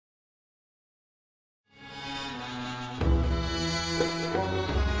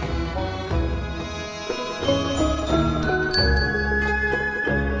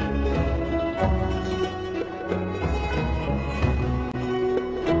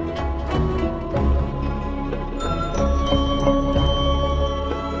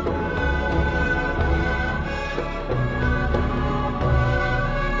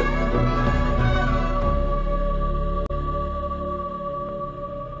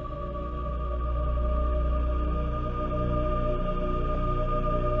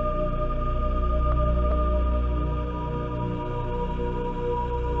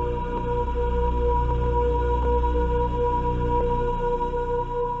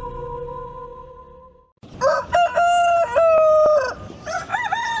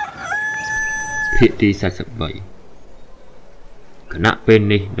ភាគទី43គណៈពេល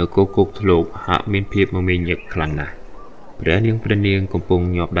នេះនគរគោកធ្លុកហាក់មានភាពមមាញឹកខ្លាំងណាស់ព្រះនាងកំពុង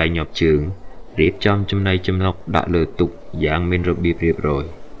ញាប់ដៃញាប់ជើងរៀបចំចំណីចំណុកដាក់លើតុយ៉ាងមានរបៀបរៀបរយ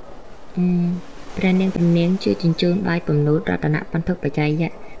ព្រះនាងជួយជញ្ជូនបាយពំនូតរតនៈបន្ទុកបច្ច័យ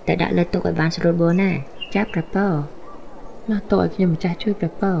តែដាក់លើតុឲ្យបានស្រួលបួនណាចាប់ព្រះពរមកតុឲ្យខ្ញុំម្ចាស់ជួយព្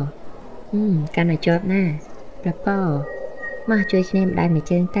រះពរកាន់តែជាប់ណាព្រះពរមកជួយស្នេហ៍ម្ដាយមួយ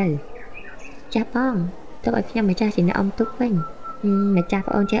ជើងទៅចាប់បងតុឲ្យខ្ញុំម្ចាស់ជាអ្នកអ៊ំទុកវិញម្ចាស់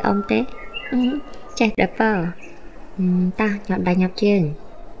ប្អូនចេះអ៊ំទេចេះព្រះពរតាញាប់ដៃញាប់ជើង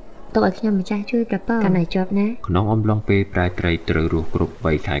តុឲ្យខ្ញុំម្ចាស់ជួយព្រះពរកាន់តែជាប់ណាក្នុងអំឡុងពេលប្រែត្រីត្រូវរស់គ្រប់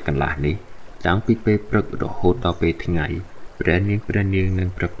3ខែកន្លះនេះតាំងពីពេលព្រឹករហូតដល់ពេលថ្ងៃព្រះនាងនិង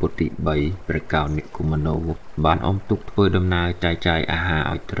ព្រះពុទ្ធទី3ព្រះកោនិកុមនោបានអមទុកធ្វើដំណើរចែកចាយអាហារ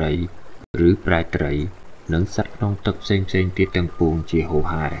ឲ្យត្រីឬប្រែត្រីនិងសត្វក្នុងទឹកផ្សេងទៀតទាំងពួងជាហូរ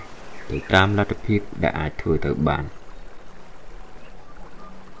ហែទៅតាមលទ្ធភាពដែលអាចធ្វើទៅបាន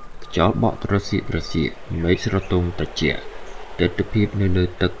ខ្យល់បក់ត្រសៀកមេឃស្រទុំត្រជាក់ទិដ្ឋភាពនៅលើ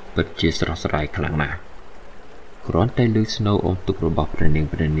ទឹកពិតជាស្រស់ស្រាយខ្លាំងណាស់គ្រាន់តែឮស្នូរអមទុករបស់ព្រះនាង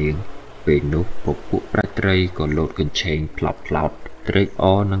ពេលនោះពពួកប្រែត្រីក៏លោតកញ្ឆេងផ្លោតត្រេកអ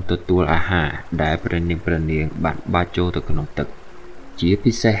រនឹងទទួលអាហារដែលព្រះនាងបានបាចចូលទៅក្នុងទឹកជា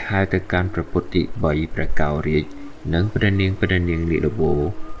ពិសេសហៅទៅកាន់ព្រះពុទ្ធទី3ព្រះកៅរាជនិងព្រះនាងលីលវោ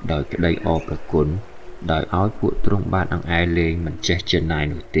ដោយក្តីអរព្រគុណដោយឲ្យពួកទ្រង់បានអង្អែលលេងមិនចេះជឿនណាយ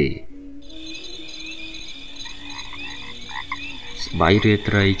នោះទេស្បៃរា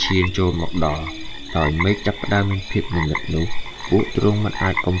ត្រីឈានចូលមកដល់ដោយមេឃចាប់ផ្ដើមមានភាពងងឹតនោះពួកទ្រង់មិន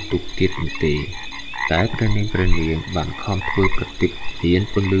អាចអុំទុកទៀតនោះទេតែព្រះនាងបានខំធ្វើប្រតិបទាន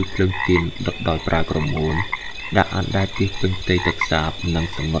ពន្លឺភ្លើងទៀនដុតដោយប្រើក្រមួនដាក់អណ្ដែតពីពេញផ្ទៃទឹកសាបនិង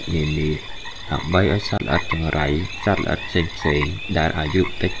សមុទ្រនានាដើម្បីឲ្យសត្វល្អិតចង្រៃសត្វល្អិតផ្សេងដែលអាយុ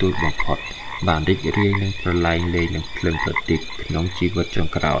តិចតួចបំផុតបានរីករាយនឹងប្រឡែងលេងនឹងភ្លើងប្រតិបក្នុងជីវិតចុង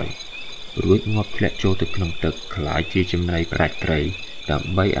ក្រោយរួចងាប់ធ្លាក់ចូលទៅក្នុងទឹកคล้ายជាចំណីប្រាច់ត្រីដើ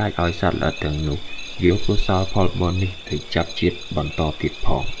ម្បីអាចឲ្យសត្វល្អិតទាំងនោះយកកុសលផលបុណ្យនេះទៅចាប់ជាតិបន្តទៀតផ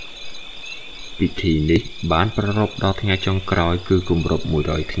ងពិធីនេះបានប្រារព្ធដល់ថ្ងៃចុងក្រោយគឺគម្រប់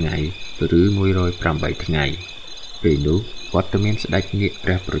100ថ្ងៃឬ108ថ្ងៃពេលនោះវត្តមានស្ដេចនាគព្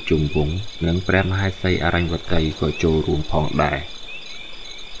រះប្រជុំវង្សនិងព្រះមហេសីអរញ្ញវតីក៏ចូលរួមផងដែរ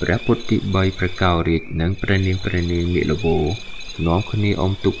ព្រះពុទ្ធទី3ព្រះកៅរាជនិងព្រះនាងលីលវោនាំគ្នា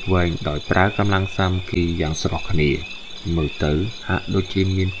អុំទុកវែងដោយប្រើកម្លាំងសាមគ្គីយ៉ាងស្រស់គ្នាមើលទៅហាក់ដូចជា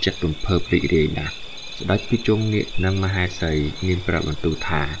មានចិត្តរំភើបរីករាយណាស់ស្ដេចពិជុងនាគនិងមហេសីមានប្រាប់បន្ទូល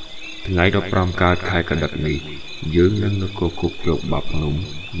ថាថ្ងៃ15កើតខែកដិកនេះយើងនឹងនគរគោកលោកបាប់ភ្នំ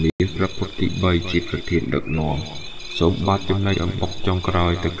មានព្រះពុទ្ធទី3ជាប្រធានដឹកនាំសូមបាត់ចំណុចអំបុកចុងក្រោ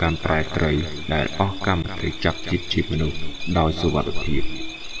យទៅកាន់ប្រែត្រីដែលអស់កម្មទៅចាប់ជាតិជីវមនុស្សដោយសុវត្ថិភាព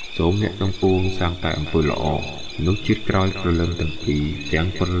សូមអ្នកទាំងពួងសាងតែអំពើល្អនោះជាតិក្រោយព្រលឹងទាំងពីរទាំង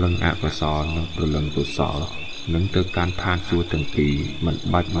ព្រលឹងអកុសលនិងព្រលឹងកុសលនឹងទៅកាន់ឋានសួគ៌ទាំងពីរមិន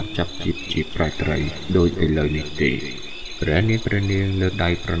បាច់មកចាប់ជាតិជាប្រែត្រីដោយឥឡូវនេះទេព្រះនាងលើកដៃ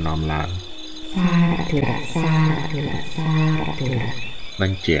ប្រណម្យឡើងសាធុប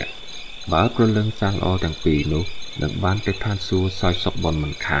ញ្ជាក់បើព្រលឹងសាងល្អទាំងពីរនោះនឹងបានទៅឋានសួគ៌សោយសុខបុណ្យមិ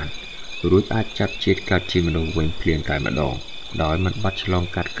នខានរួចអាចចាប់ជាតិកើតជាមនុស្សវិញភ្លាមតែម្ដងដោយមិនបាច់ឆ្លង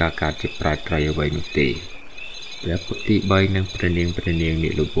កាត់ការកើតជាប្រែត្រីអ្វីនោះទេព្រះពុទ្ធទី3និងព្រះនាងលី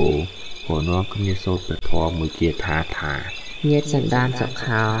លវោក៏នាំគ្នាសូត្រព្រះធម៌មួយគាថាញាតិសន្តានសុ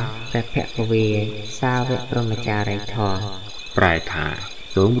ខោព្រះភគវេសាវកព្រហ្មចារីធម៌ប្រែថា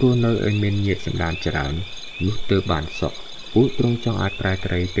សូមរស់នៅឲ្យមានញាតិសន្តានច្រើននោះទើបបានសុខពួកទ្រង់ចង់ឲ្យប្រែ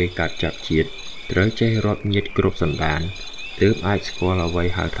ត្រីពេលកើតចាប់ជាតិត្រូវចេះរាប់ញាតិគ្រប់សន្តានទើបអាចស្គាល់អ្វី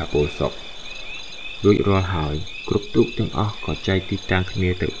ហៅថាពលសុខរួចរាល់ហើយគ្រប់ទូកទាំងអស់ក៏ចែកទីតាំងគ្នា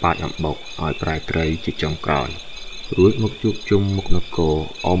ទៅបាចអំបុកឲ្យប្រែត្រីជាចុងក្រោយរួចមកជួបជុំមុខនគរ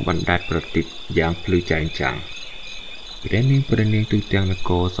អមបណ្ដែតប្រទីបយ៉ាងភ្លឺចែងចាំងព្រះនាងទូទាំងន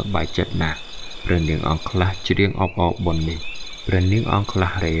គរសប្បាយចិត្តណាស់ព្រះនាងអង្គខ្លះច្រៀងអបអរបុណ្យនេះព្រះនាងអង្គខ្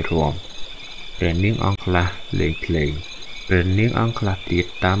លះរេរាំព្រះនាងអង្គខ្លះលេងភ្លេងព្រះនាងអង្គខ្លះទៀត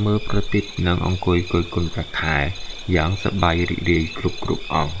តាមមើលប្រទីបនិងអង្គុយគយគន់ព្រះខែយ៉ាងសប្បាយរីករាយគ្រប់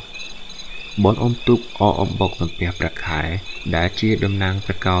អង្គបុណ្យអុំទូកអអំបុកសំពះព្រះខែដែលជាតំណាង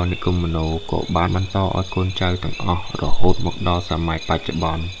ព្រះកោនិកុមនោក៏បានបន្តឲ្យកូនចៅទាំងអស់រហូតមកដល់សម័យបច្ចុប្ប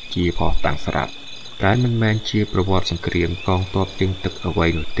ន្នជាផុសតាំងស្រាប់តែមិនមែនជាប្រវត្តិសង្គ្រាមកងទ័ពជើងទឹកអ្វី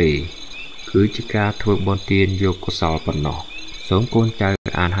នោះទេគឺជាការធ្វើបុណ្យទានយកកុសលប៉ុណ្ណោះសូមកូនចៅ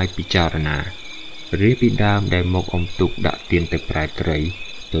អានឲ្យពិចារណារៀបពីដើមដែលមកអុំទូកដាក់ទានទៅប្រែត្រី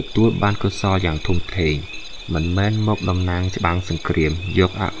ទទួលបានកុសលយ៉ាងធំធេងមិនមែនមកតំណាងច្បាំងសង្គ្រាមយ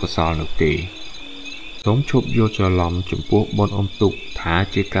កអកុសលនោះទេ សូមឈប់យល់ច្រឡំចំពោះបុណ្យអុំទូកថា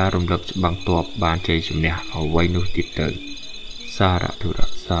ជាការរំលឹកច្បាំងទ័ពបានជ័យជំនះអ្វីនោះទៀតទៅសារធុរៈ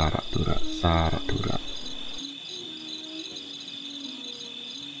សារធុរៈសារធុរៈ